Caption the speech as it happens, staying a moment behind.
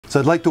So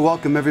I'd like to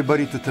welcome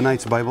everybody to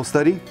tonight's Bible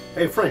study.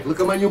 Hey Frank,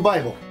 look at my new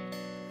Bible.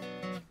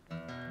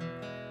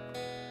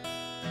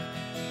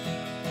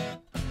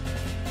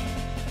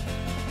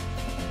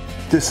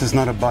 This is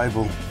not a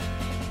Bible.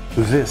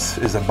 This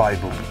is a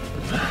Bible.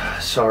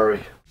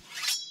 Sorry.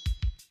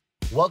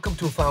 Welcome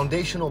to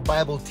Foundational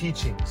Bible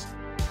Teachings.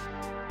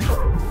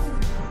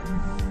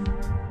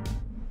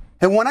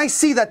 And when I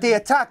see that they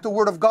attack the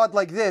Word of God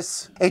like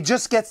this, it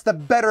just gets the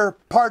better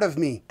part of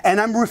me. And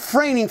I'm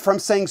refraining from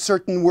saying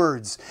certain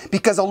words,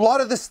 because a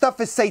lot of this stuff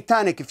is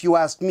satanic, if you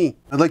ask me.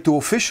 I'd like to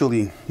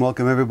officially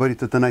welcome everybody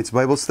to tonight's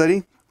Bible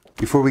study.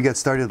 Before we get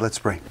started, let's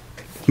pray.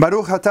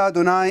 Baruch atah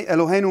Adonai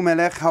Eloheinu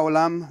melech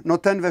haolam,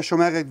 noten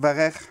veshomer et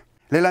dvarech,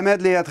 lelamed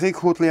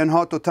liadrikhut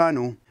lianhot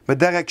otanu,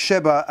 bederek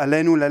sheba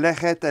alenu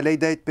lelechet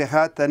eleidet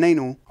pechat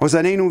anenu,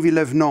 ozanenu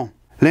vilevno.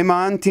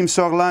 למען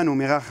תמסור לנו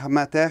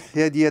מרחמתך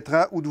ידיעתך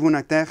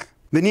ותבונתך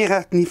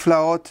בנירת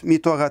נפלאות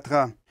מתורתך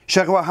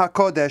שרוע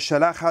הקודש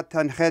שלחת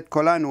תנחת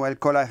כולנו אל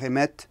כל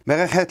האמת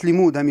ברכת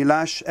לימוד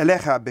המילש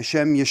אליך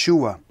בשם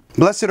ישוע.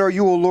 Blessed are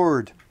you, O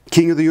Lord,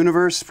 King of the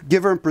universe,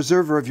 giver and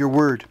preserver of your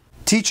word.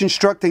 Teach,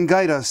 instruct, and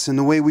guide us in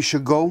the way we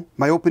should go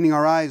by opening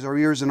our eyes, our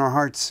ears, and our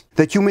hearts,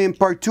 that you may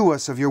impart to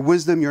us of your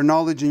wisdom, your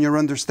knowledge, and your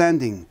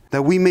understanding,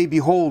 that we may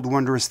behold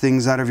wondrous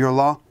things out of your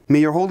law. May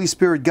your Holy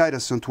Spirit guide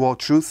us unto all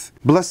truth.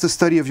 Bless the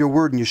study of your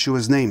word in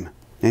Yeshua's name.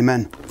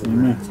 Amen.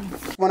 Amen.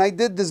 When I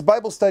did this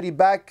Bible study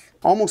back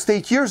almost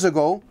 8 years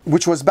ago,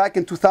 which was back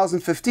in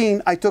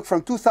 2015, I took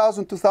from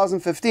 2000 to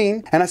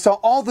 2015, and I saw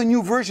all the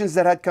new versions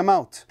that had come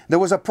out. There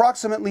was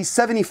approximately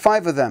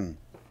 75 of them.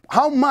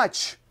 How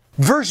much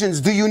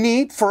versions do you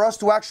need for us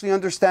to actually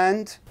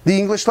understand the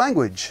English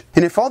language?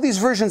 And if all these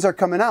versions are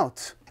coming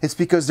out, it's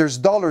because there's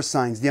dollar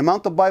signs. The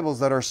amount of Bibles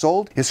that are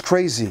sold is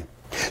crazy.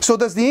 So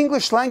does the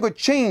English language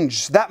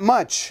change that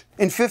much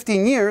in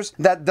 15 years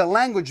that the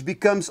language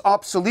becomes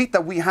obsolete,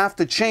 that we have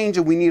to change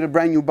and we need a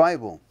brand new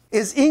Bible?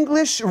 Is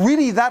English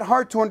really that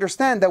hard to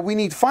understand that we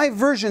need 5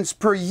 versions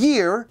per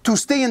year to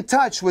stay in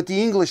touch with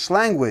the English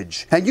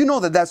language? And you know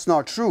that that's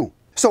not true.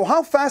 So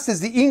how fast is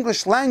the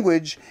English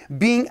language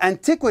being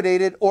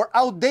antiquated or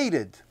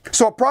outdated?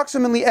 So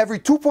approximately every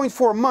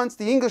 2.4 months,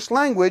 the English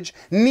language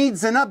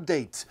needs an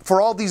update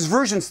for all these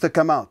versions to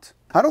come out.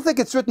 I don't think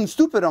it's written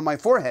stupid on my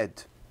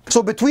forehead.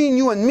 So between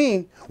you and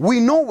me, we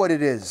know what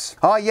it is.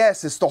 Ah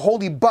yes, it's the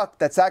holy buck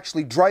that's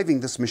actually driving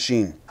this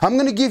machine. I'm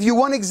going to give you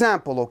one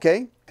example,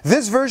 okay?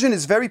 This version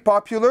is very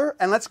popular,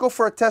 and let's go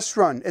for a test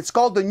run. It's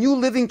called the New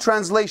Living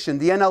Translation,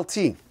 the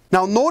NLT.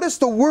 Now notice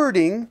the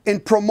wording in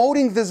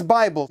promoting this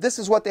Bible. This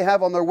is what they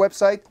have on their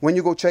website when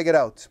you go check it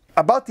out.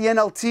 About the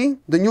NLT,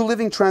 the New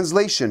Living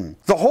Translation.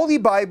 The Holy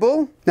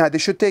Bible, now they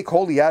should take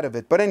holy out of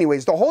it, but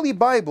anyways, the Holy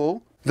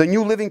Bible, the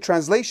New Living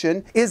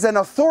Translation, is an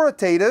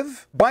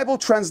authoritative Bible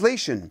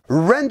translation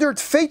rendered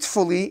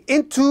faithfully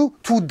into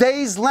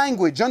today's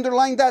language.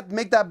 Underline that,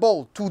 make that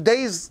bold.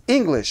 Today's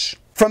English.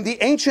 From the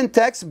ancient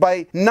text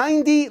by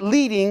 90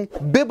 leading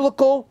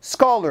biblical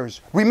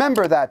scholars.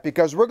 Remember that,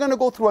 because we're going to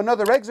go through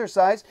another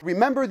exercise.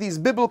 Remember these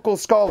biblical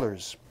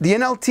scholars. The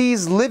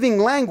NLT's living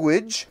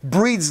language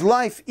breathes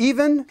life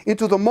even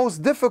into the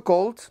most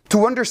difficult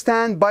to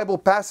understand Bible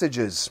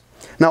passages.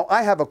 Now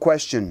I have a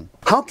question.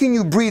 How can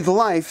you breathe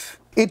life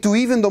into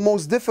even the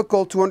most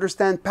difficult to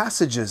understand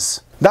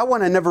passages? That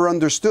one I never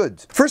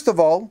understood. First of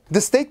all,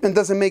 the statement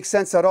doesn't make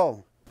sense at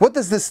all. What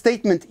does this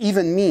statement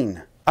even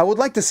mean? I would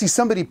like to see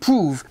somebody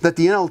prove that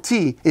the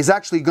NLT is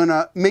actually going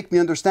to make me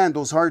understand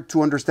those hard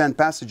to understand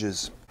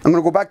passages. I'm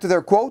going to go back to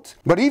their quote.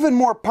 But even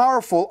more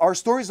powerful are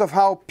stories of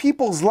how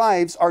people's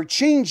lives are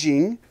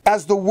changing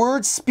as the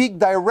words speak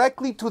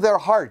directly to their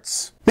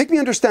hearts. Make me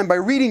understand, by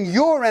reading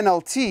your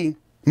NLT,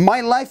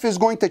 my life is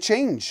going to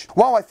change.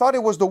 Wow, I thought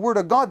it was the Word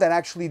of God that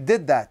actually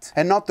did that,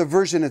 and not the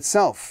version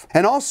itself.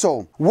 And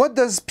also, what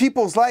does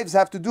people's lives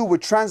have to do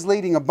with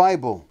translating a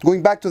Bible?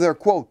 Going back to their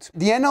quote.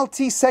 The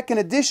NLT second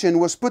edition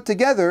was put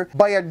together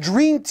by a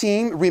dream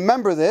team,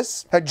 remember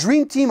this, a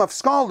dream team of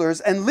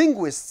scholars and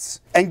linguists,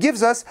 and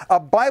gives us a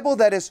Bible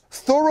that is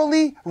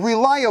thoroughly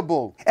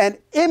reliable and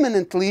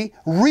eminently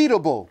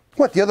readable.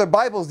 What, the other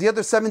Bibles, the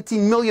other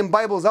 17 million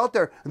Bibles out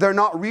there, they're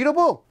not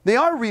readable? They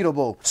are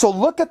readable. So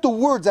look at the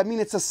words. I mean,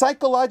 it's a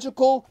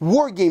psychological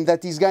war game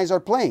that these guys are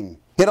playing.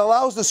 It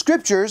allows the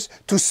scriptures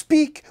to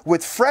speak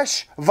with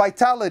fresh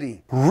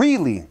vitality.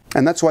 Really.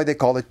 And that's why they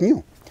call it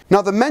new.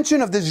 Now, the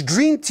mention of this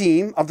dream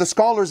team of the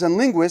scholars and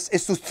linguists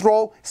is to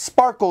throw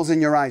sparkles in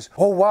your eyes.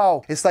 Oh,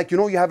 wow. It's like, you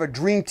know, you have a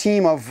dream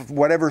team of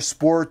whatever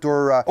sport,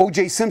 or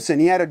O.J. Simpson.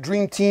 He had a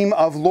dream team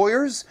of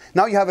lawyers.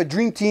 Now you have a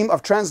dream team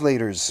of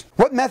translators.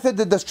 What method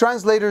did the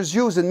translators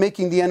use in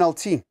making the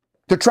NLT?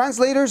 The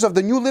translators of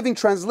the New Living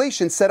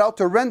Translation set out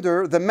to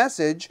render the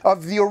message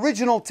of the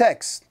original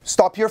text.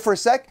 Stop here for a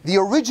sec. The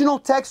original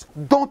text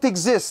don't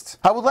exist.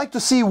 I would like to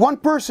see one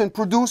person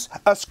produce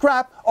a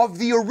scrap of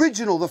the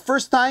original, the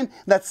first time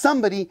that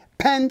somebody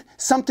penned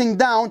something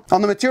down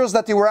on the materials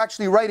that they were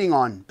actually writing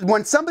on.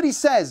 When somebody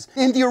says,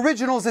 in the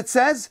originals it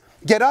says,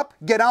 get up,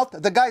 get out,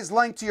 the guy's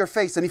lying to your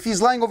face. And if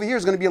he's lying over here,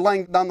 he's going to be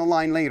lying down the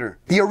line later.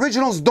 The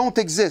originals don't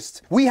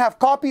exist. We have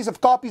copies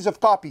of copies of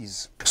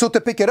copies. So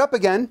to pick it up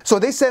again, so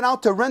they set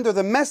out to render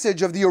the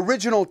message of the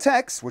original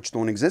text, which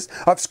don't exist,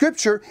 of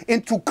Scripture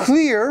into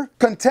clear,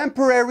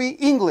 contemporary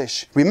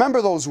English.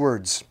 Remember those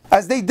words.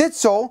 As they did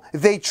so,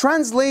 they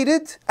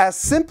translated as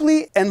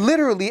simply and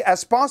literally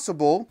as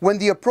possible when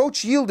the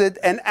approach yielded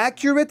an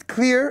accurate,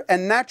 clear,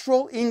 and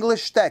natural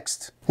English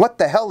text. What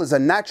the hell is a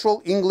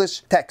natural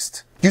English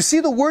text? You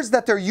see the words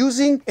that they're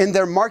using in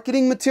their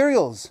marketing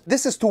materials.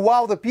 This is to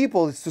wow the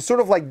people. It's to sort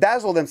of like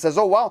dazzle them. Says,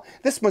 oh wow,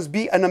 this must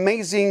be an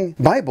amazing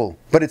Bible.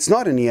 But it's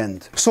not in the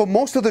end. So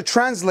most of the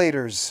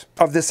translators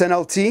of this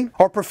NLT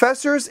are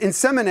professors in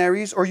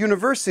seminaries or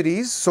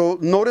universities. So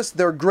notice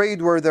their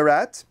grade where they're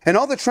at. And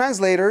all the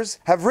translators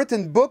have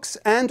written books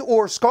and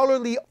or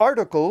scholarly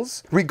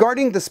articles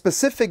regarding the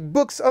specific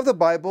books of the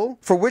Bible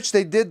for which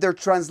they did their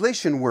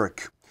translation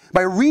work.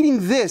 By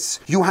reading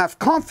this, you have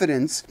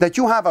confidence that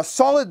you have a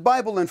solid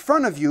Bible in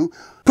front of you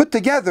put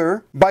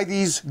together by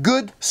these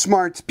good,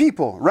 smart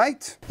people,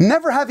 right?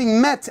 Never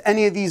having met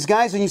any of these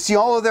guys and you see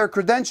all of their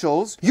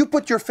credentials, you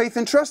put your faith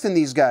and trust in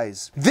these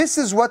guys. This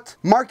is what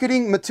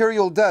marketing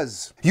material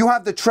does. You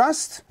have the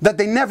trust that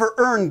they never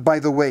earned, by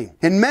the way,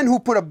 in men who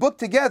put a book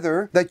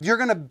together that you're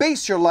going to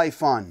base your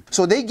life on.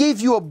 So they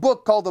gave you a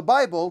book called the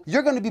Bible.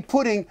 You're going to be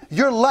putting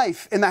your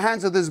life in the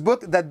hands of this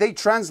book that they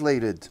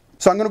translated.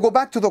 So I'm going to go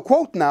back to the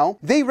quote now.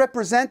 They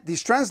represent,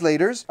 these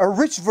translators, a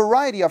rich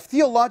variety of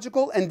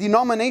theological and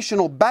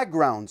denominational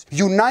backgrounds,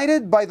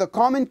 united by the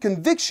common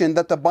conviction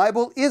that the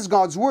Bible is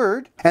God's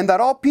Word, and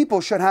that all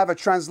people should have a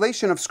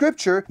translation of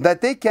Scripture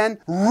that they can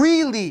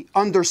really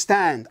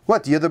understand.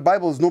 What, the other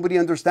Bibles nobody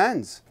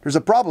understands? There's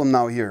a problem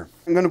now here.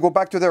 I'm going to go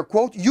back to their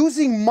quote.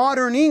 Using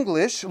modern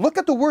English, look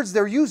at the words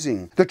they're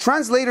using. The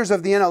translators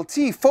of the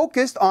NLT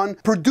focused on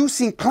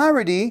producing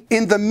clarity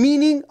in the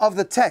meaning of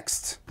the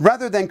text,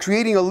 rather than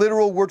creating a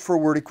literal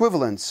word-for-word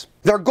equivalence.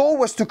 Their goal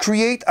was to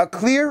create a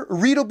clear,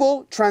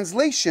 readable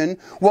translation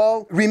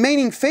while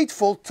remaining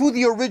faithful to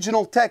the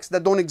original text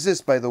that don't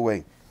exist, by the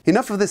way.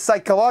 Enough of this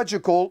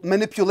psychological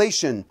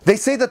manipulation. They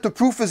say that the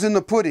proof is in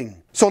the pudding.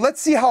 So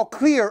let's see how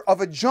clear of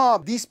a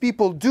job these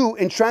people do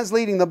in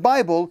translating the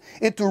Bible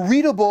into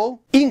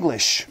readable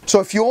English.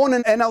 So if you own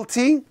an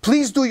NLT,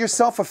 please do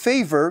yourself a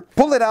favor,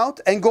 pull it out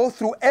and go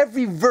through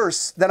every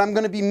verse that I'm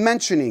going to be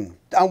mentioning.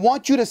 I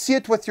want you to see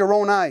it with your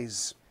own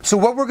eyes. So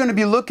what we're going to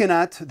be looking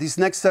at, these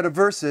next set of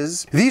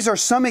verses, these are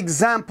some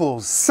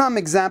examples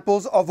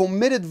of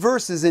omitted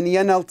verses in the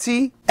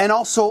NLT and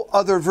also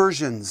other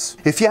versions.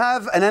 If you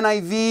have an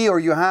NIV or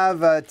you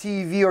have a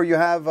TEV or you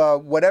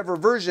have whatever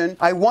version,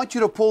 I want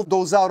you to pull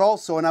those out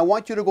also and I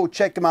want you to go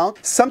check them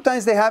out.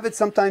 Sometimes they have it,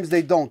 sometimes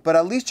they don't, but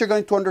at least you're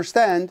going to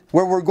understand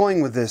where we're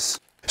going with this.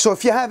 So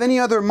if you have any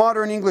other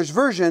modern English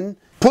version,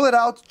 pull it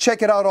out,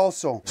 check it out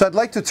also. So I'd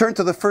like to turn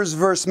to the first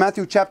verse,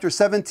 Matthew chapter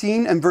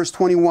 17 and verse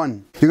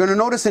 21. You're going to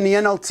notice in the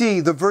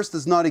NLT, the verse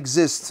does not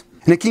exist.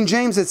 In the King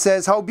James it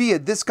says,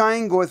 howbeit this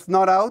kind goeth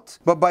not out,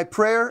 but by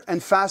prayer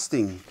and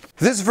fasting.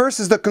 This verse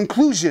is the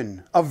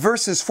conclusion of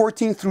verses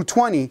 14 through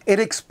 20. It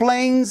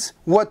explains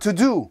what to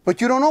do, but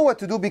you don't know what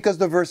to do because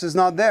the verse is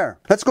not there.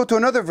 Let's go to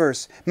another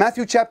verse,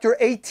 Matthew chapter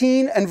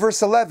 18 and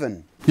verse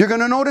 11. You're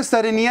going to notice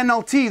that in the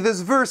NLT,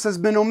 this verse has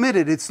been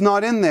omitted. It's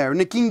not in there. In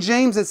the King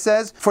James, it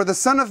says, for the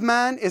Son of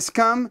Man is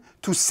come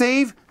to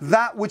save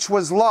that which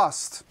was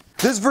lost.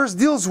 This verse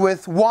deals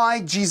with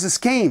why Jesus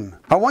came.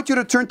 I want you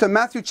to turn to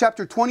Matthew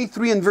chapter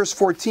 23 and verse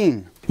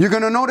 14. You're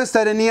going to notice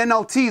that in the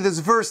NLT, this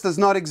verse does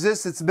not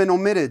exist. It's been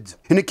omitted.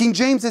 In the King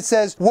James, it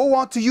says, woe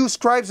unto you,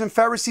 scribes and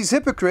Pharisees,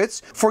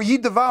 hypocrites, for ye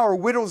devour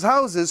widows'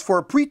 houses for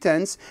a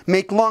pretense,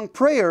 make long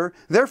prayer,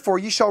 therefore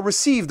ye shall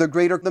receive the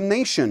greater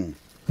damnation.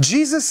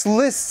 Jesus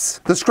lists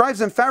the scribes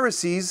and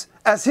Pharisees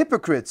as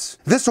hypocrites.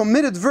 This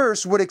omitted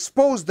verse would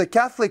expose the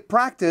Catholic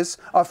practice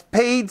of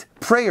paid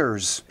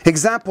prayers.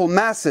 Example,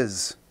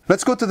 masses.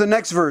 Let's go to the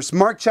next verse,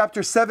 Mark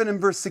chapter 7 and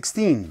verse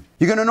 16.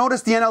 You're going to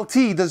notice the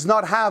NLT does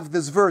not have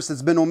this verse.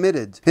 It's been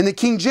omitted. In the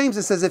King James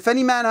it says, if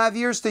any man have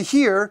ears to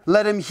hear,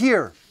 let him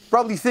hear.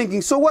 Probably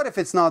thinking, so what if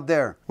it's not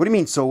there? What do you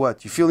mean, so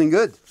what? You feeling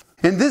good?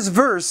 In this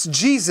verse,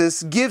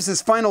 Jesus gives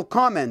his final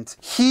comment,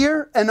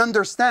 hear and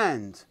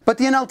understand. But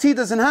the NLT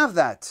doesn't have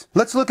that.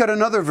 Let's look at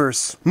another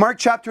verse, Mark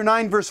chapter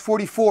 9 verse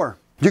 44.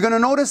 You're going to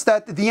notice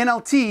that the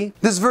NLT,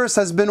 this verse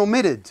has been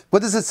omitted.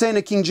 What does it say in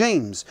the King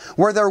James?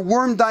 Where their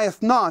worm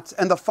dieth not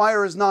and the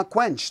fire is not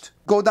quenched.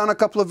 Go down a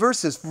couple of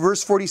verses,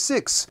 verse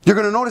 46. You're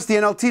going to notice the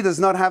NLT does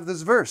not have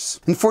this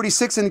verse. In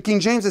 46 in the King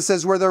James it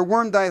says, where their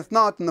worm dieth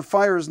not and the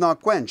fire is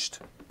not quenched.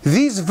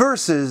 These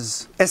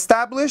verses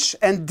establish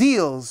and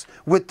deals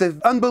with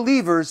the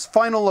unbeliever's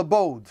final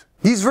abode.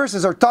 These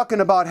verses are talking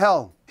about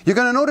hell. You're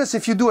going to notice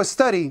if you do a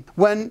study,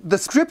 when the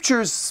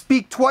scriptures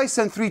speak twice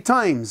and three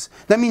times,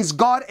 that means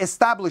God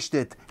established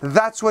it.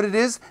 That's what it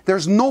is.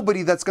 There's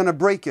nobody that's going to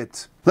break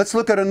it. Let's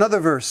look at another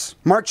verse.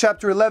 Mark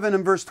chapter 11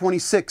 and verse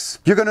 26.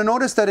 You're going to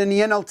notice that in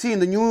the NLT, in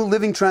the New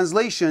Living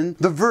Translation,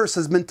 the verse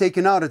has been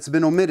taken out. It's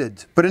been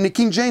omitted. But in the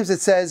King James it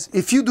says,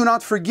 if you do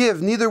not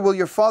forgive, neither will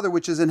your Father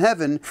which is in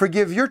heaven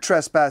forgive your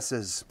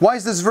trespasses. Why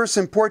is this verse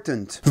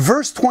important?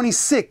 Verse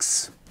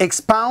 26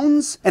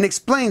 expounds and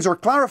explains or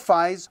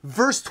clarifies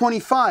verse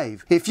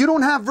 25. If you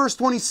don't have verse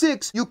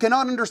 26, you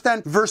cannot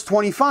understand verse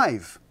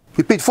 25.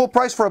 You paid full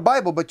price for a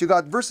Bible, but you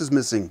got verses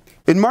missing.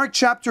 In Mark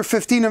chapter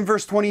 15 and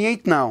verse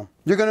 28 now,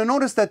 you're going to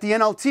notice that the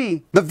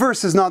NLT, the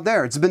verse is not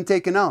there. It's been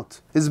taken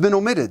out. It's been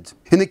omitted.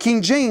 In the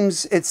King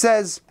James, it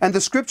says, and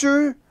the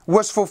scripture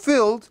was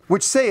fulfilled,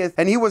 which saith,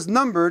 and he was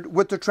numbered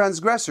with the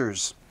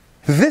transgressors.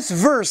 This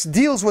verse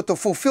deals with the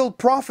fulfilled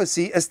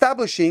prophecy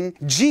establishing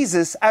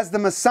Jesus as the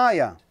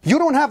Messiah. You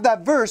don't have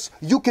that verse,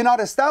 you cannot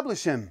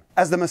establish him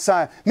as the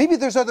Messiah. Maybe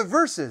there's other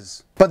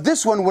verses, but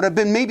this one would have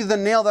been maybe the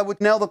nail that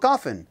would nail the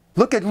coffin.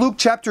 Look at Luke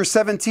chapter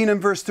 17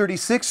 and verse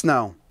 36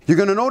 now. You're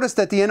going to notice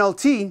that the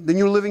NLT, the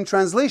New Living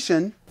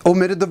Translation,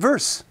 omitted the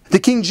verse. The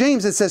King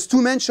James, it says,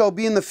 2 men shall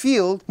be in the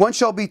field, one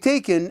shall be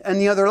taken and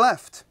the other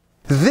left.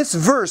 This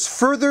verse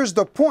furthers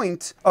the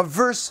point of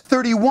verse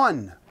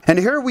 31. And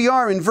here we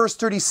are in verse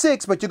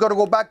 36, but you got to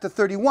go back to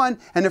 31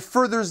 and it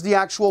furthers the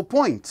actual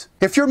point.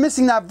 If you're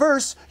missing that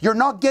verse, you're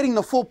not getting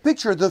the full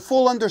picture, the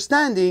full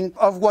understanding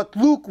of what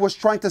Luke was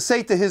trying to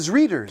say to his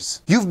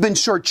readers. You've been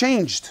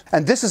shortchanged.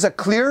 And this is a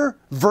clear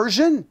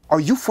version? Are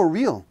you for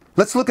real?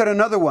 Let's look at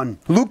another one.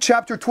 Luke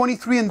chapter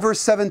 23 and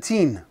verse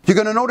 17. You're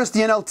going to notice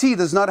the NLT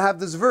does not have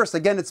this verse.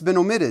 Again, it's been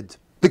omitted.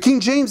 The King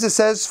James, it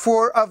says,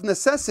 for of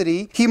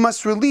necessity he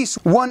must release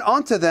one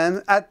unto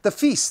them at the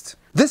feast.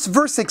 This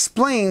verse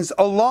explains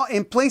a law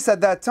in place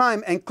at that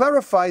time and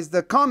clarifies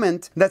the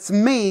comment that's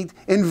made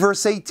in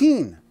verse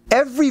 18.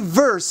 Every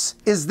verse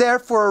is there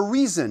for a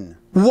reason.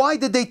 Why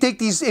did they take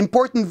these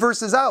important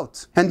verses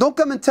out? And don't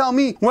come and tell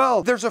me,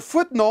 well, there's a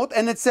footnote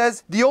and it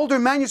says the older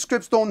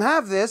manuscripts don't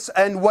have this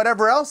and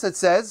whatever else it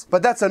says,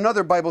 but that's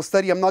another Bible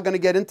study. I'm not going to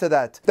get into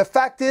that. The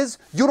fact is,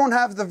 you don't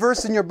have the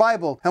verse in your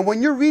Bible. And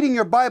when you're reading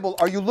your Bible,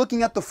 are you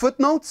looking at the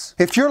footnotes?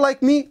 If you're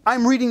like me,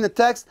 I'm reading the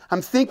text,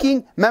 I'm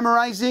thinking,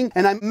 memorizing,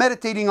 and I'm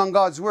meditating on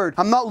God's word.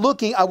 I'm not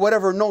looking at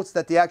whatever notes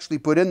that they actually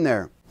put in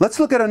there. Let's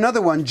look at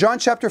another one, John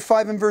chapter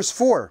 5 and verse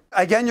 4.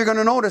 Again, you're going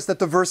to notice that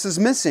the verse is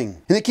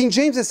missing. In the King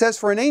James it says,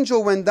 for an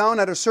angel went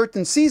down at a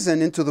certain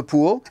season into the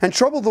pool and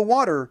troubled the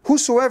water.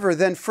 Whosoever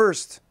then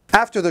first,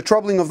 after the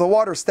troubling of the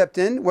water, stepped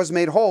in, was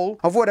made whole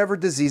of whatever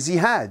disease he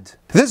had.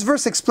 This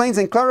verse explains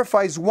and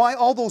clarifies why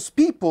all those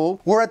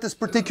people were at this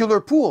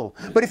particular pool.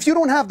 But if you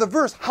don't have the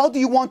verse, how do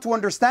you want to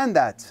understand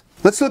that?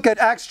 Let's look at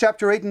Acts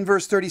chapter 8 and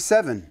verse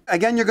 37.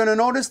 Again, you're going to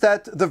notice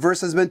that the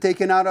verse has been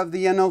taken out of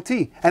the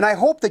NLT. And I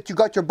hope that you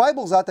got your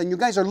Bibles out and you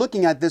guys are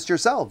looking at this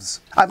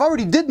yourselves. I've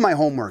already did my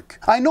homework.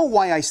 I know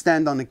why I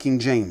stand on the King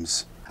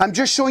James. I'm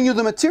just showing you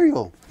the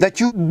material. That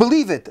you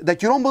believe it.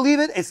 That you don't believe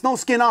it, it's no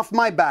skin off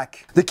my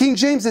back. The King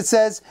James, it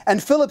says,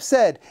 and Philip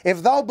said,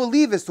 if thou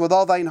believest with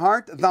all thine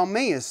heart, thou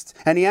mayest.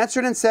 And he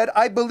answered and said,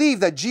 I believe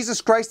that Jesus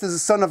Christ is the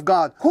Son of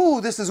God.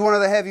 This is one of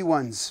the heavy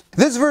ones.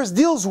 This verse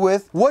deals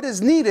with what is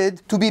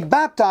needed to be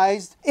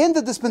baptized in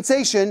the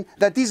dispensation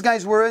that these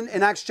guys were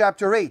in Acts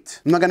chapter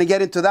 8. I'm not going to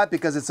get into that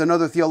because it's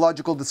another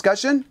theological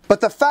discussion.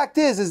 But the fact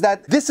is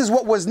that this is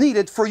what was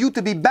needed for you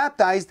to be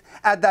baptized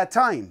at that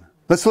time.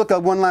 Let's look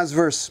at one last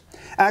verse.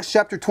 Acts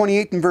chapter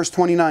 28 and verse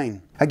 29.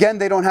 Again,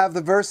 they don't have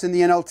the verse in the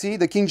NLT.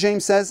 The King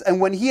James says,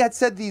 and when he had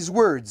said these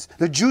words,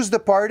 the Jews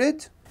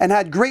departed and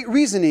had great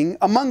reasoning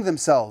among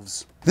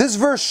themselves. This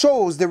verse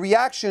shows the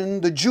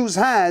reaction the Jews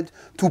had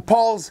to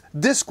Paul's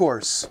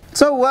discourse.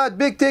 So what,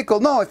 big tickle?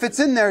 No, if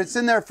it's in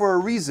there for a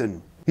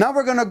reason. Now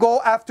we're going to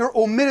go after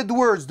omitted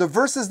words. The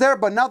verse is there,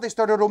 but now they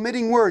started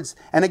omitting words.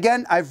 And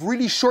again, I've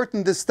really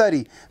shortened this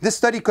study. This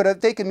study could have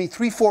taken me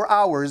 3-4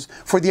 hours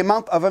for the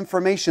amount of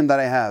information that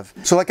I have.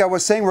 So like I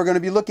was saying, we're going to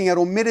be looking at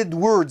omitted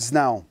words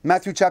now.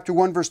 Matthew chapter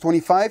 1 verse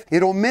 25.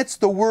 It omits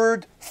the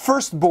word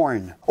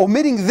firstborn.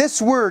 Omitting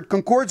this word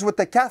concords with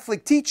the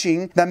Catholic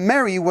teaching that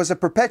Mary was a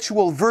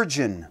perpetual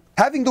virgin.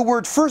 Having the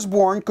word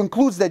firstborn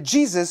concludes that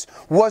Jesus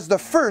was the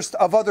first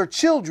of other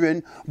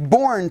children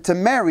born to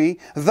Mary,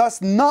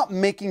 thus not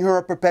making her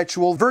a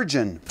perpetual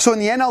virgin. So in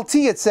the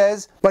NLT it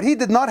says, but he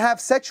did not have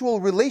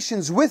sexual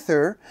relations with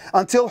her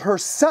until her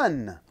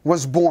son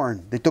was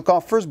born. They took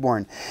off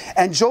firstborn.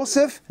 And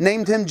Joseph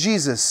named him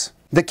Jesus.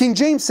 The King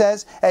James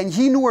says, and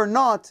he knew her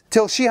not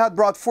till she had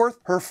brought forth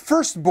her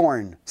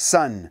firstborn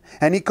son,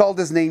 and he called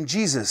his name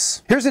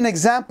Jesus. Here's an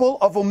example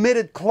of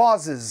omitted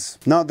clauses.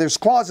 Now there's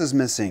clauses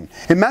missing.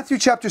 In Matthew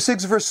chapter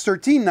 6 verse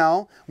 13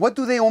 now, what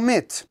do they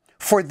omit?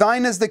 For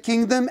thine is the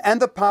kingdom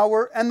and the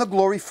power and the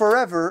glory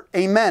forever.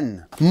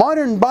 Amen.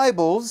 Modern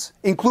Bibles,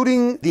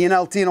 including the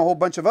NLT and a whole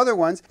bunch of other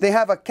ones, they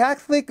have a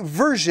Catholic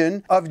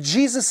version of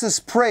Jesus'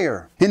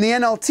 prayer. In the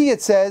NLT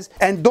it says,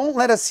 and don't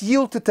let us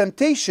yield to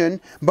temptation,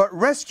 but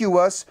rescue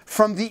us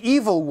from the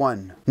evil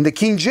one. In the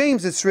King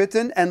James it's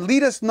written, and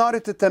lead us not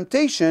into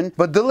temptation,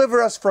 but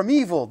deliver us from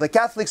evil. The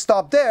Catholics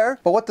stop there,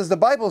 but what does the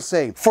Bible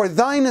say? For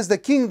thine is the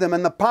kingdom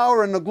and the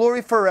power and the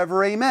glory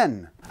forever.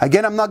 Amen.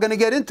 Again, I'm not going to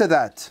get into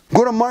that.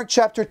 Go to Mark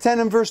chapter 10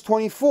 and verse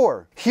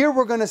 24. Here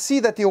we're going to see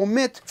that they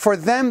omit for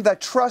them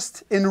that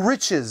trust in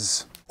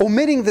riches.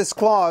 Omitting this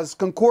clause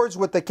concords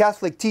with the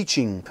Catholic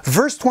teaching.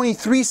 Verse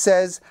 23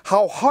 says,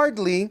 how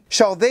hardly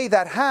shall they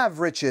that have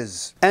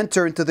riches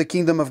enter into the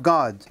kingdom of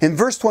God. In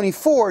verse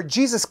 24,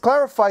 Jesus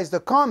clarifies the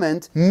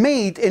comment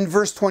made in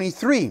verse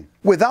 23.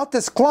 Without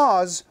this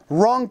clause,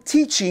 wrong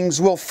teachings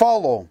will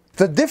follow.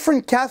 The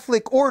different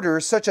Catholic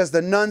orders, such as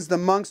the nuns, the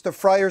monks, the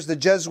friars, the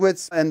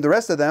Jesuits, and the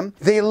rest of them,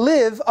 they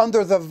live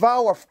under the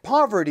vow of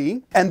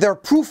poverty, and their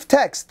proof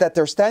text that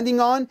they're standing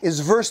on is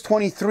verse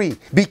 23.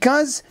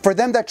 Because for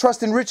them that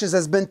trust in riches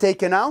has been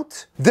taken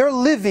out, they're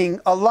living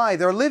a lie.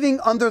 They're living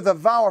under the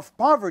vow of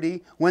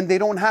poverty when they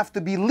don't have to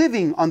be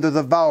living under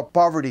the vow of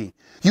poverty.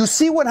 You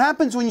see what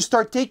happens when you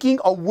start taking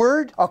a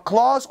word, a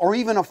clause, or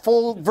even a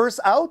full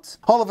verse out?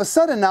 All of a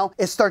sudden now,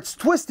 it starts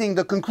twisting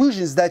the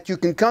conclusions that you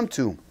can come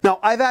to. Now,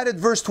 I've added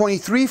verse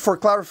 23 for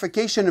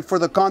clarification and for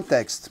the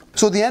context.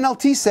 So the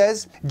NLT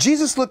says,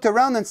 Jesus looked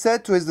around and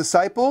said to his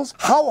disciples,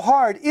 how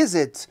hard is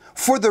it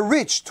for the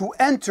rich to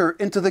enter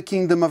into the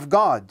kingdom of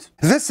God?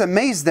 This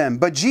amazed them,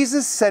 but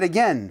Jesus said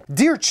again,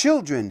 dear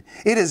children,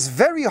 it is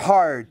very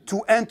hard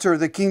to enter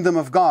the kingdom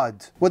of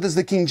God. What does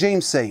the King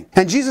James say?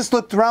 And Jesus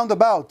looked round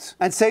about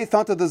and saith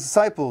unto the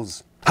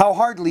disciples, how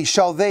hardly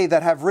shall they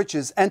that have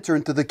riches enter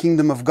into the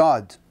kingdom of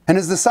God? And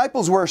his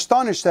disciples were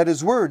astonished at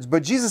his words.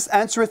 But Jesus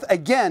answereth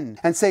again,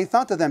 and saith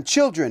unto them,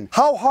 children,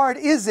 how hard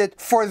is it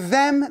for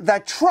them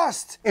that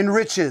trust in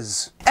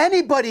riches?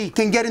 Anybody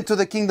can get into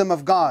the kingdom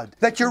of God.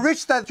 That you're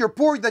rich, that you're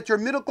poor, that you're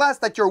middle class,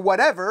 that you're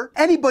whatever,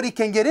 anybody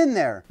can get in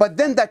there. But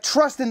then that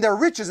trust in their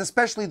riches,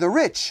 especially the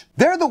rich,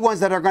 they're the ones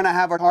that are going to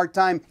have a hard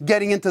time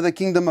getting into the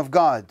kingdom of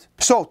God.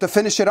 So, to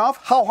finish it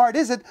off, how hard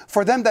is it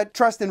for them that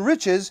trust in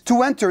riches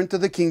to enter into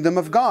the kingdom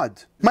of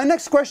God? My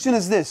next question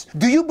is this.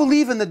 Do you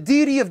believe in the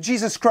deity of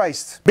Jesus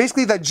Christ?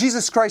 Basically that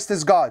Jesus Christ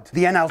is God.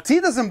 The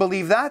NLT doesn't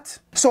believe that.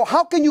 So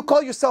how can you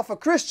call yourself a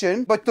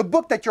Christian, but the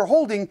book that you're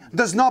holding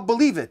does not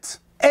believe it?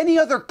 Any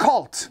other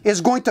cult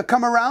is going to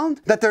come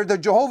around, that they're the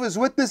Jehovah's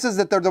Witnesses,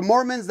 that they're the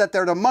Mormons, that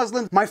they're the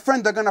Muslims. My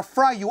friend, they're going to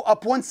fry you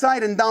up one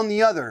side and down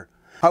the other.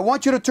 I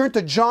want you to turn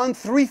to John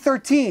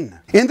 3:13.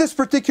 In this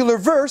particular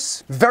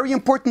verse, very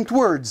important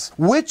words,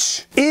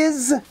 which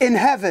is in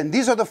heaven.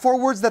 These are the 4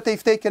 words that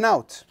they've taken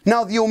out.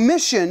 Now the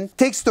omission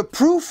takes the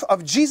proof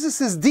of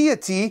Jesus'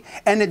 deity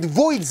and it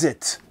voids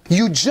it.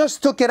 You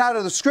just took it out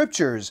of the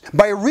scriptures.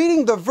 By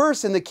reading the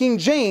verse in the King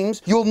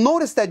James, you'll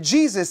notice that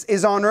Jesus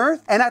is on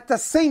earth and at the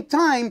same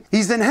time,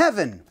 he's in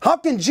heaven. How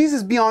can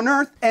Jesus be on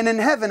earth and in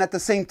heaven at the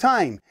same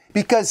time?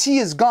 Because he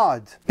is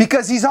God.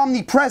 Because he's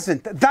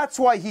omnipresent. That's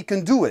why he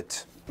can do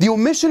it. The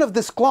omission of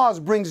this clause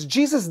brings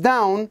Jesus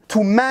down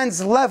to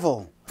man's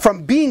level.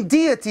 From being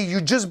deity,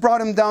 you just brought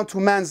him down to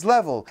man's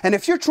level. And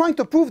if you're trying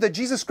to prove that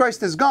Jesus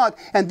Christ is God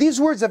and these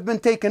words have been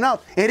taken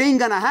out, it ain't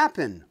gonna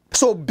happen.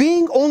 So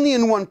being only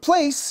in one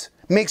place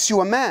makes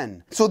you a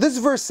man. So this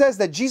verse says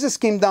that Jesus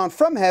came down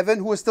from heaven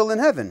who is still in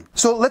heaven.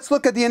 So let's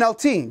look at the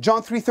NLT.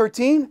 John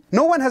 3:13.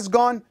 No one has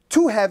gone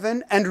to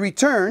heaven and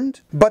returned,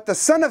 but the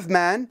Son of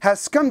Man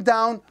has come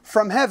down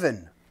from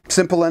heaven.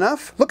 Simple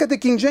enough. Look at the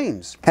King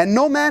James. And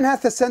no man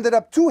hath ascended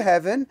up to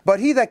heaven, but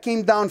he that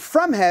came down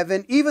from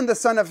heaven, even the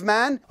Son of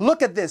Man.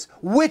 Look at this,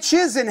 which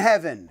is in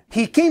heaven.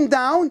 He came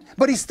down,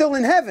 but he's still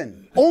in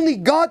heaven. Only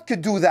God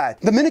could do that.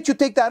 The minute you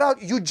take that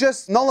out, you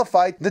just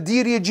nullified the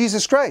deity of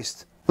Jesus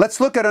Christ. Let's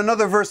look at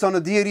another verse on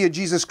the deity of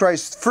Jesus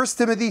Christ. 1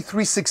 Timothy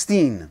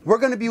 3:16. We're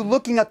going to be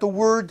looking at the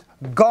word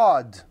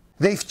God.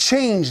 They've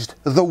changed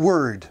the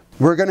word.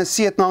 We're going to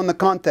see it now in the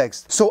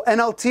context. So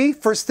NLT,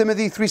 1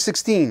 Timothy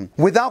 3:16.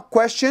 Without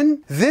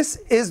question, this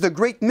is the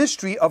great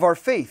mystery of our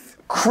faith.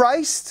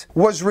 Christ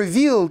was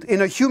revealed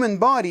in a human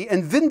body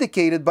and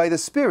vindicated by the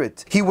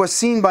Spirit. He was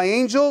seen by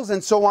angels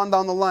and so on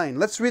down the line.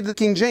 Let's read the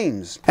King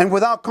James. And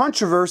without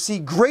controversy,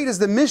 great is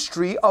the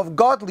mystery of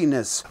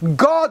godliness.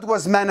 God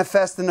was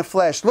manifest in the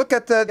flesh. Look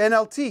at the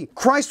NLT.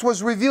 Christ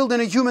was revealed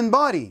in a human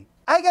body.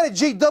 I got a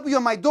JW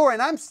on my door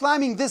and I'm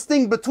slamming this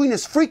thing between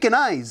his freaking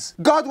eyes.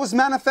 God was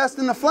manifest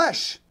in the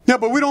flesh. Yeah,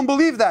 but we don't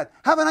believe that.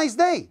 Have a nice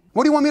day.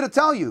 What do you want me to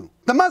tell you?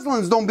 The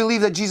Muslims don't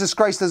believe that Jesus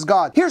Christ is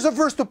God. Here's a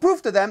verse to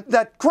prove to them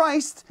that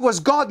Christ was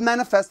God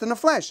manifest in the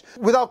flesh.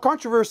 Without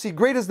controversy,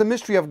 great is the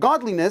mystery of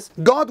godliness.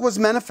 God was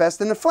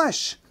manifest in the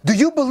flesh. Do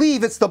you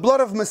believe it's the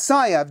blood of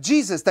Messiah, of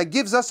Jesus, that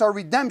gives us our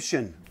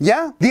redemption?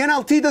 Yeah? The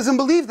NLT doesn't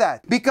believe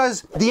that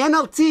because the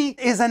NLT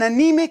is an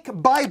anemic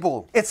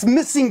Bible. It's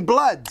missing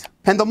blood.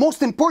 And the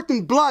most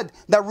important blood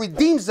that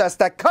redeems us,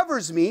 that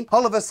covers me,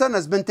 all of a sudden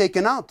has been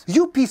taken out.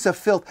 You piece of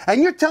filth.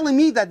 And you're telling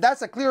me that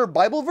that's a clearer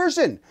Bible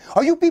version?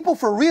 Are you people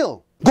for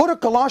real? Go to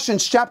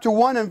Colossians chapter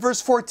 1 and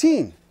verse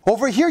 14.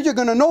 Over here you're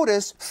going to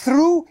notice,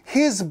 through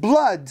his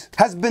blood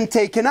has been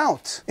taken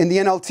out in the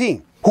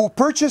NLT. Who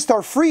purchased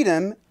our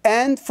freedom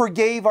and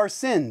forgave our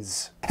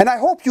sins. And I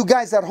hope you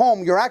guys at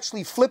home, you're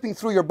actually flipping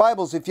through your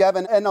Bibles if you have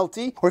an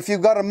NLT or if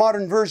you've got a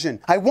modern version.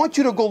 I want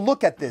you to go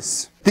look at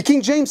this. The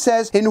King James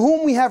says, in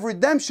whom we have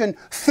redemption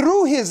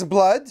through his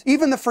blood,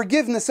 even the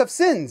forgiveness of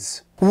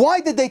sins.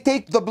 Why did they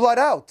take the blood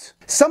out?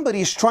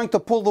 Somebody's trying to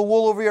pull the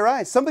wool over your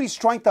eyes. Somebody's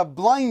trying to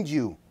blind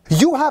you.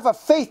 You have a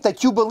faith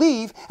that you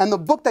believe, and the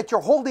book that you're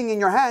holding in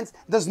your hands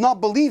does not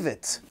believe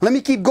it. Let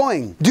me keep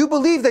going. Do you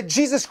believe that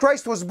Jesus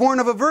Christ was born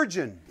of a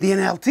virgin? The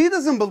NLT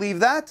doesn't believe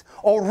that.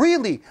 Oh,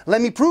 really?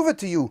 Let me prove it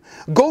to you.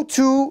 Go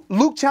to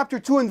Luke chapter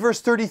 2 and verse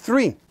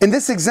 33. In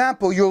this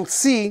example, you'll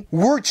see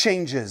word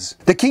changes.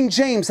 The King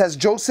James has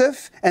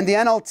Joseph, and the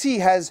NLT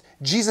has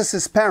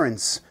Jesus'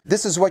 parents.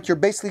 This is what you're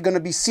basically going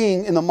to be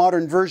seeing in the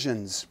modern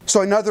versions.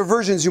 So in other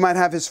versions, you might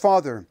have his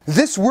father.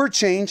 This word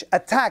change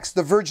attacks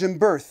the virgin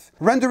birth,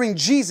 rendering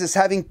Jesus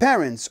having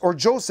parents, or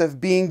Joseph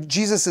being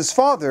Jesus'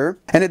 father,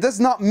 and it does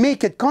not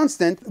make it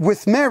constant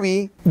with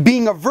Mary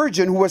being a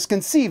virgin who was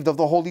conceived of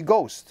the Holy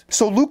Ghost.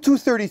 So Luke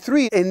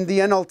 2:33 in the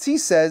NLT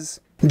says,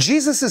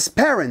 Jesus'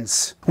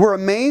 parents were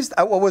amazed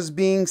at what was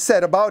being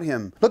said about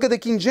him. Look at the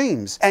King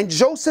James. And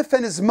Joseph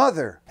and his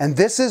mother. And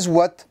this is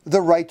what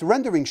the right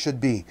rendering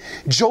should be.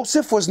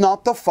 Joseph was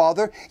not the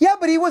father. Yeah,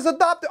 but he was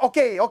adopted.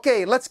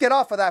 Okay, let's get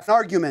off of that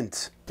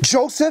argument.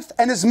 Joseph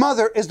and his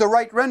mother is the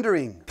right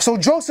rendering. So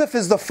Joseph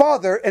is the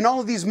father in all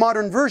of these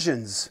modern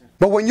versions.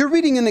 But when you're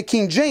reading in the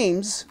King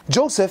James,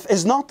 Joseph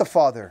is not the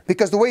father.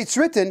 Because the way it's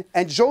written,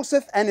 and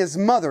Joseph and his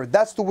mother,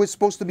 that's the way it's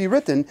supposed to be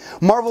written,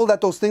 marveled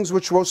at those things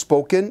which were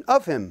spoken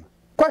of him.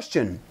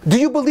 Question: do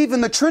you believe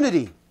in the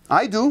Trinity?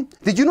 I do.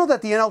 Did you know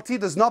that the NLT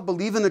does not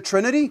believe in the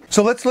Trinity?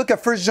 So let's look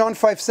at 1 John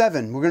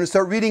 5:7. We're going to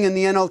start reading in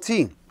the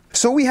NLT.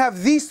 So we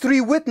have these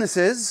three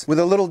witnesses with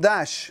a little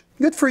dash.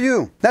 Good for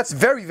you. That's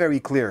very, very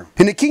clear.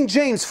 In the King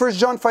James, 1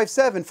 John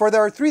 5:7, for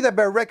there are three that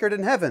bear record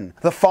in heaven,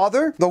 the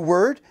Father, the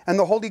Word, and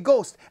the Holy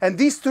Ghost. And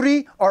these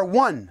three are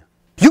one.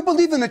 You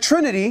believe in the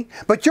Trinity,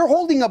 but you're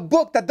holding a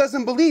book that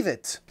doesn't believe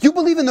it. You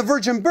believe in the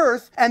virgin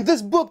birth, and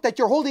this book that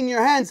you're holding in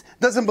your hands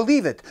doesn't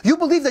believe it. You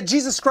believe that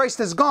Jesus Christ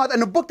is God,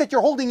 and the book that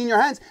you're holding in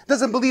your hands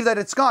doesn't believe that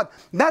it's God.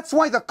 That's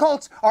why the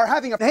cults are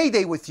having a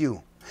heyday with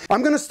you.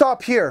 I'm going to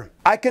stop here.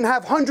 I can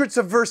have hundreds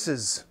of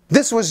verses.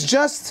 This was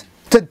just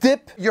to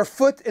dip your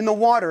foot in the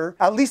water,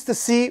 at least to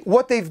see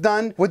what they've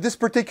done with this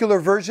particular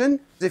version.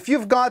 If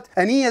you've got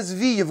an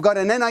ESV, you've got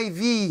an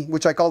NIV,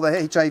 which I call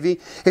the HIV,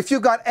 if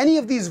you've got any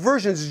of these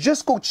versions,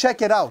 just go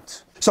check it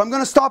out. So I'm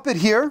going to stop it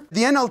here.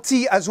 The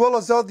NLT, as well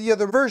as all the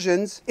other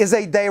versions, is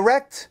a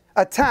direct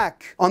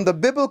attack on the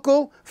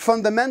biblical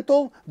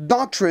fundamental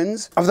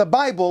doctrines of the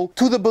Bible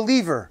to the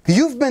believer.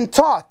 You've been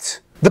taught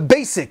the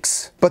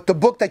basics, but the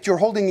book that you're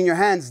holding in your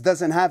hands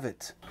doesn't have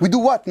it. We do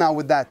what now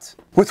with that?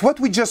 With what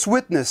we just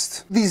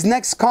witnessed, these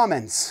next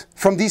comments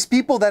from these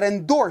people that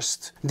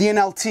endorsed the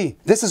NLT.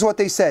 This is what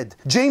they said.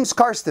 James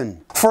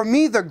Karsten: for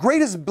me, the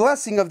greatest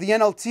blessing of the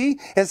NLT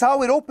is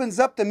how it opens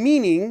up the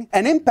meaning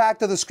and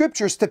impact of the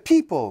scriptures to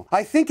people.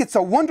 I think it's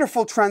a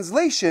wonderful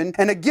translation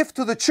and a gift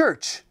to the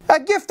church.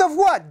 A gift of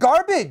what?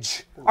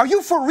 Garbage? Are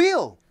you for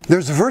real?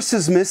 There's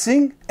verses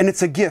missing and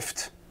it's a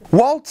gift.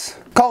 Walt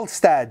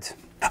Kalstad: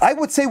 I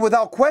would say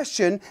without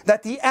question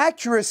that the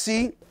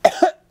accuracy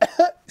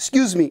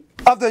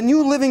of the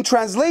New Living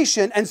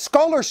Translation and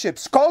scholarship,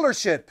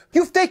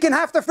 you've taken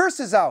half the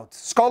verses out.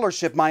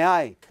 Scholarship, my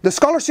eye. The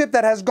scholarship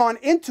that has gone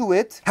into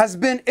it has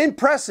been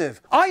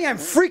impressive. I am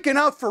freaking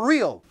out for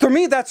real. To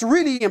me, that's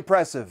really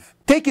impressive.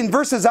 Taking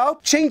verses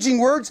out, changing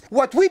words,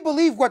 what we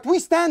believe, what we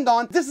stand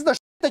on, this is the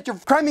that you're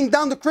cramming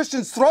down the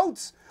Christians'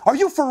 throats? Are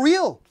you for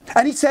real?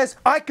 And he says,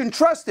 I can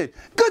trust it.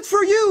 Good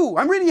for you.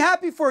 I'm really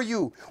happy for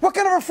you. What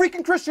kind of a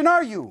freaking Christian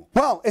are you?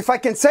 Well, if I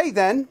can say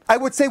then, I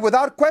would say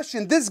without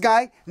question, this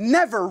guy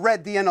never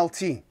read the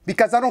NLT,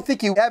 because I don't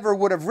think he ever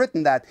would have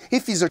written that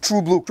if he's a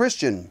true blue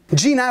Christian.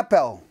 Gene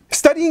Appel: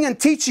 studying and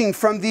teaching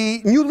from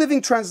the New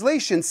Living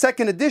Translation,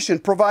 2nd edition,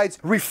 provides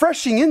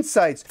refreshing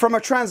insights from a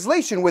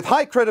translation with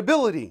high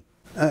credibility.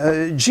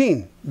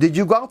 Gene, did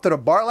you go out to the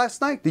bar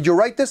last night? Did you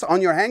write this on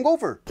your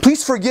hangover?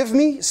 Please forgive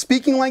me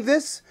speaking like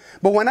this,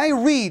 but when I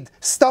read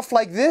stuff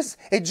like this,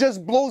 it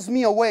just blows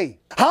me away.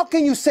 How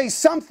can you say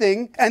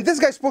something, and this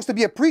guy's supposed to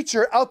be a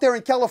preacher out there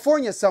in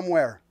California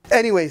somewhere?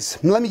 Anyways,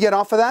 let me get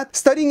off of that.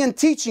 Studying and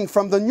teaching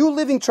from the New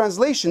Living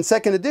Translation,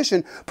 2nd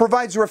edition,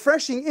 provides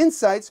refreshing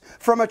insights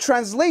from a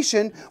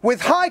translation with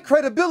high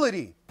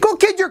credibility. Go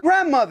kid your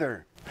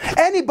grandmother.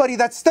 Anybody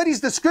that studies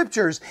the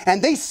scriptures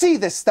and they see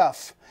this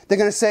stuff, they're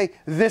going to say,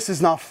 this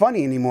is not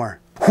funny anymore.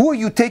 Who are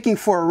you taking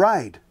for a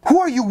ride? Who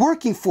are you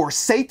working for,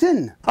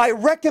 Satan? I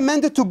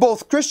recommend it to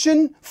both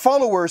Christian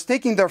followers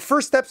taking their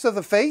first steps of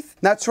the faith.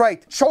 That's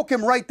right. Choke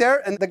him right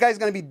there and the guy's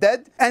going to be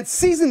dead. And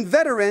seasoned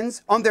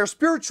veterans on their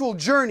spiritual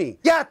journey.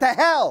 Yeah, to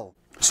hell.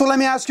 So let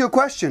me ask you a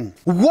question.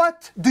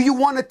 What do you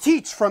want to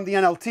teach from the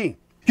NLT?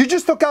 You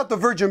just took out the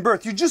virgin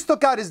birth. You just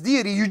took out his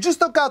deity. You just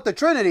took out the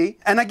Trinity.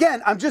 And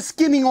again, I'm just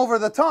skimming over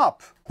the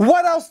top.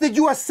 What else did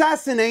you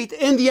assassinate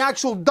in the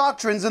actual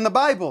doctrines in the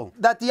Bible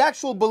that the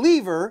actual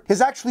believer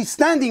is actually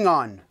standing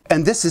on?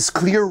 And this is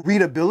clear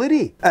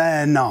readability?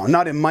 No,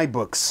 not in my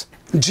books.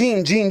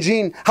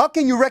 Gene, how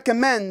can you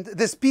recommend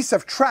this piece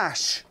of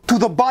trash to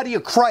the body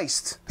of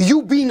Christ?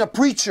 You being a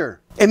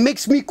preacher, it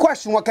makes me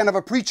question what kind of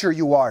a preacher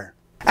you are.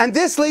 And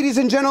this, ladies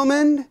and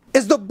gentlemen,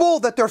 is the bull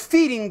that they're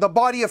feeding the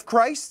body of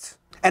Christ.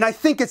 And I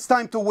think it's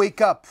time to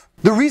wake up.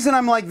 The reason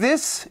I'm like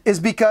this is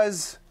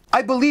because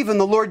I believe in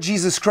the Lord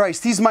Jesus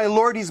Christ. He's my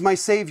Lord, He's my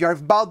Savior.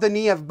 I've bowed the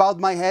knee, I've bowed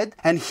my head,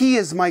 and He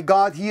is my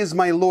God, He is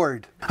my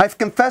Lord. I've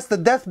confessed the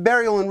death,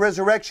 burial, and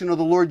resurrection of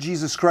the Lord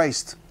Jesus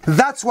Christ.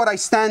 That's what I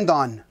stand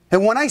on.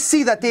 And when I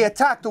see that they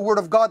attack the Word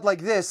of God like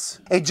this,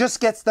 it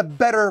just gets the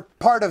better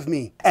part of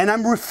me. And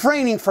I'm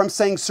refraining from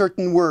saying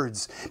certain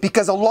words,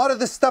 because a lot of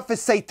this stuff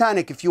is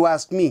satanic, if you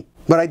ask me.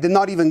 But I did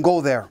not even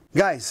go there.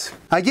 Guys,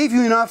 I gave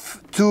you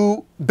enough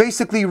to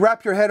basically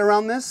wrap your head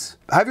around this.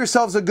 Have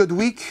yourselves a good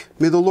week.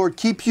 May the Lord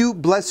keep you,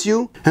 bless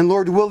you, and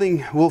Lord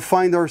willing, we'll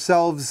find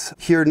ourselves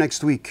here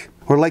next week.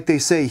 Or like they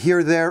say,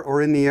 here, there,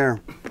 or in the air.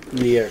 In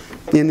the air.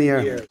 In the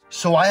air.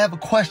 So I have a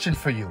question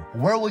for you.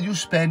 Where will you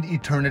spend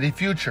eternity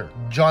future?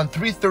 John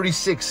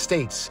 3:36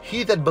 states,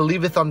 He that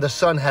believeth on the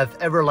Son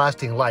hath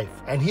everlasting life,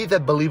 and he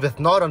that believeth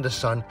not on the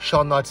Son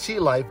shall not see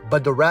life,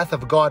 but the wrath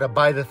of God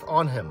abideth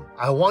on him.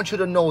 I want you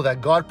to know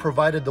that God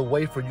provided the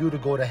way for you to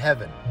go to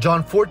heaven.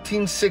 John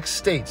 14:6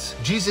 states,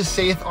 Jesus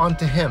saith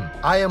unto him,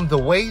 I am the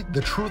way,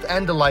 the truth,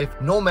 and the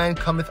life. No man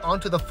cometh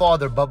unto the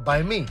Father but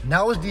by me.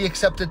 Now is the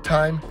accepted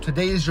time.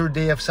 Today is your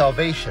day of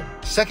salvation.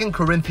 2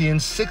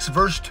 Corinthians 6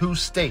 verse 2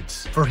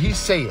 states, For he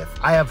saith,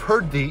 I have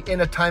heard thee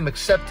in a time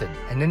accepted,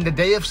 and in the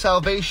day of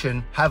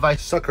salvation have I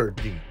succored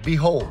thee.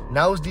 Behold,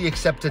 now is the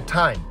accepted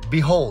time.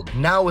 Behold,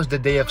 now is the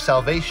day of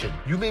salvation.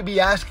 You may be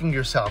asking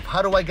yourself,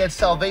 how do I get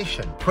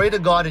salvation? Pray to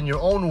God in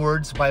your own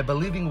words by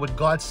believing what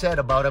God said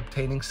about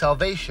obtaining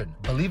salvation.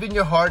 Believe in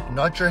your heart,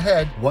 not your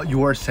head, what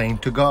you are saying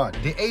to God.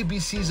 The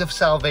ABCs of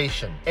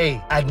salvation.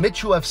 A.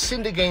 Admit you have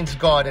sinned against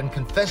God and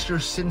confess your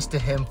sins to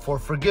Him for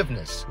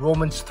forgiveness.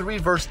 Romans 3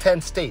 verse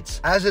 10 states,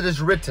 As it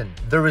is written,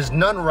 there is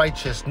none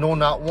righteous, no,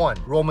 not one.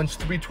 Romans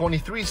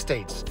 3:23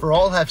 states, For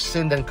all have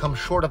sinned and come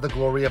short of the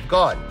glory of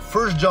God.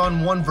 1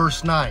 John 1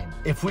 verse 9,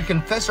 If we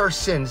confess our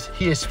sins,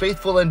 He is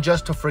faithful and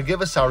just to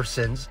forgive us our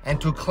sins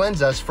and to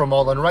cleanse us from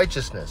all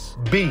unrighteousness.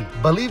 B.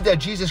 Believe that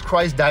Jesus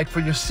Christ died for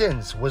your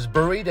sins, was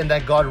buried, and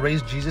that God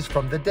raised Jesus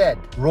from the dead.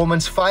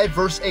 Romans 5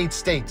 verse 8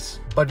 states,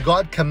 But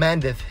God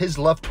commandeth His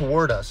love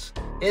toward us,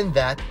 in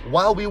that,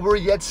 while we were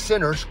yet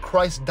sinners,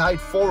 Christ died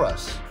for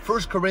us.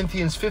 1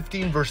 Corinthians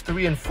 15 verse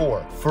 3 and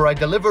 4, For I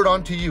delivered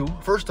unto you,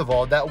 first of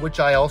all, that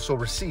which I also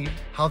received,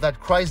 how that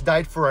Christ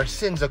died for our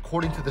sins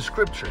according to the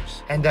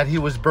Scriptures, and that He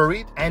was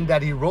buried, and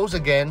that He rose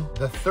again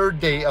the third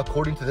day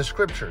according to the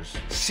Scriptures.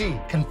 C.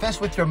 Confess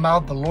with your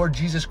mouth the Lord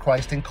Jesus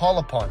Christ and call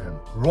upon Him.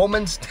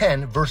 Romans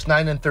 10 verse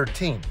 9 and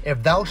 13,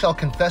 If thou shalt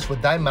confess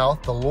with thy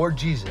mouth the Lord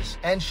Jesus,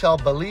 and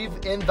shalt believe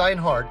in thine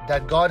heart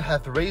that God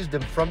hath raised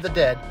Him from the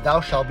dead, thou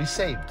shalt be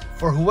saved.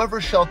 For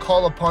whoever shall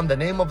call upon the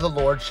name of the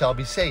Lord shall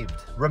be saved.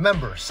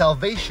 Remember,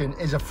 salvation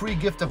is a free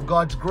gift of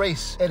God's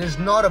grace. It is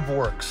not of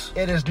works.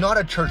 It is not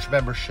a church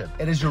membership.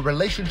 It is your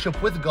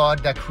relationship with God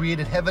that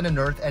created heaven and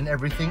earth and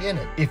everything in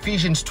it.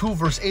 Ephesians 2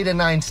 verse 8 and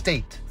 9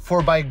 state,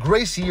 For by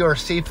grace ye are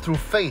saved through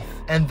faith,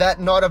 and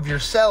that not of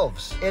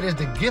yourselves. It is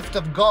the gift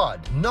of God,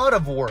 not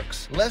of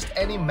works, lest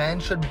any man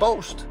should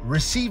boast.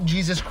 Receive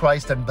Jesus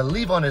Christ and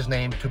believe on His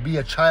name to be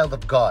a child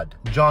of God.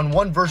 John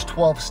 1 verse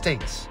 12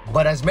 states,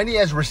 But as many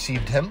as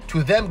received Him,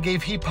 to them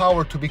gave He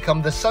power to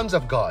become the sons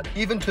of God,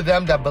 even to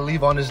them that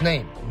believe on His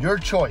name. Your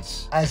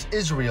choice. As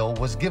Israel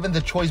was given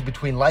the choice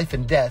between life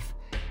and death,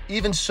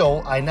 even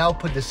so, I now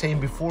put the same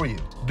before you.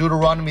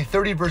 Deuteronomy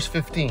 30 verse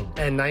 15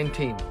 and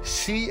 19.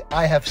 See,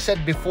 I have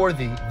set before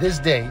thee this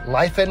day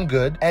life and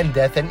good, and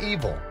death and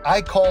evil.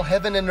 I call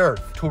heaven and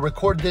earth to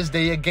record this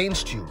day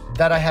against you,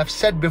 that I have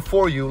set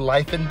before you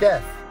life and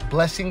death,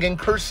 blessing and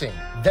cursing.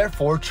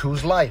 Therefore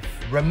choose life.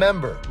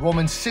 Remember,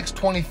 Romans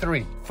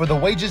 6:23, For the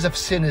wages of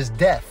sin is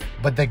death,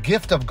 but the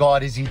gift of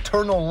God is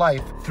eternal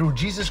life through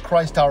Jesus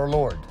Christ our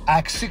Lord.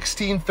 Acts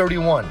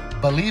 16:31,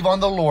 Believe on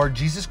the Lord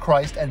Jesus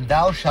Christ, and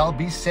thou shalt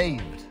be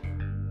saved.